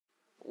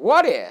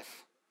What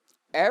if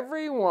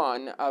every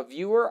one of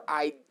your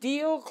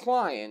ideal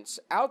clients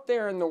out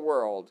there in the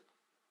world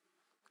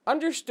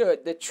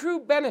understood the true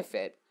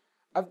benefit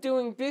of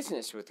doing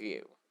business with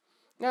you?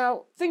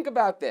 Now, think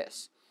about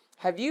this.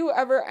 Have you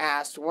ever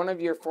asked one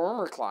of your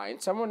former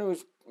clients, someone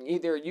who's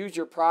either used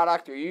your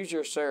product or used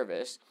your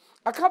service,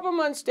 a couple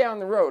months down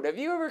the road, have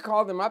you ever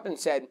called them up and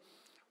said,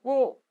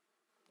 well,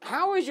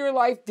 how is your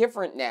life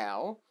different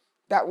now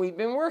that we've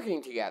been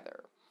working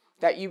together,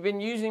 that you've been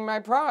using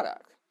my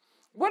product?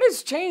 What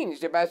has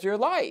changed about your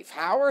life?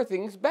 How are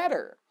things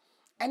better?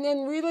 And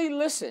then really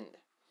listened,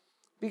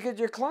 because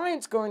your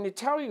client's going to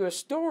tell you a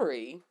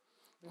story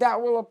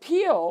that will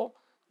appeal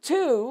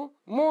to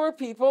more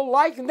people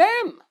like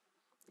them.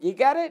 You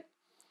get it?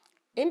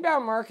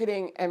 Inbound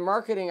marketing and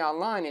marketing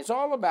online is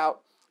all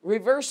about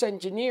reverse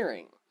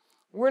engineering.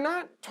 We're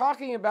not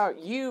talking about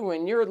you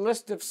and your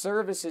list of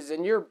services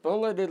and your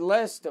bulleted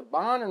list of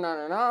on and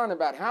on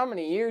about how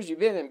many years you've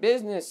been in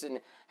business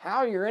and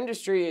how your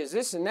industry is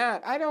this and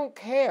that. I don't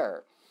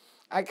care.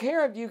 I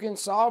care if you can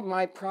solve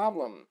my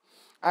problem.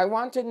 I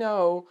want to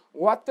know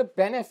what the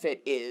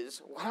benefit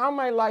is, how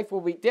my life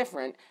will be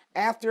different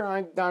after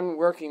I'm done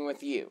working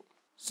with you.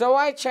 So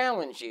I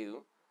challenge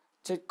you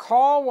to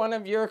call one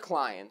of your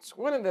clients,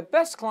 one of the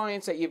best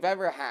clients that you've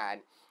ever had,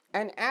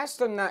 and ask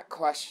them that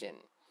question.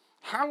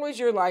 How is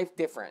your life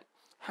different?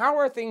 How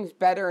are things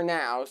better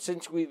now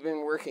since we've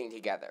been working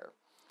together?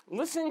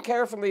 Listen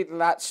carefully to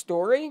that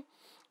story,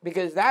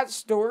 because that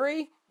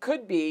story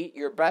could be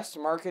your best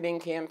marketing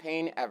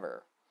campaign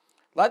ever.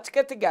 Let's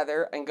get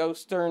together and go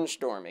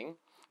sternstorming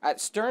at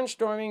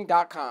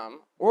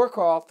sternstorming.com or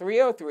call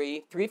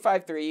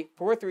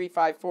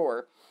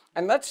 303-353-4354,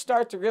 and let's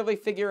start to really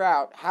figure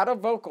out how to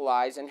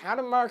vocalize and how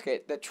to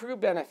market the true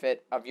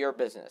benefit of your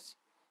business.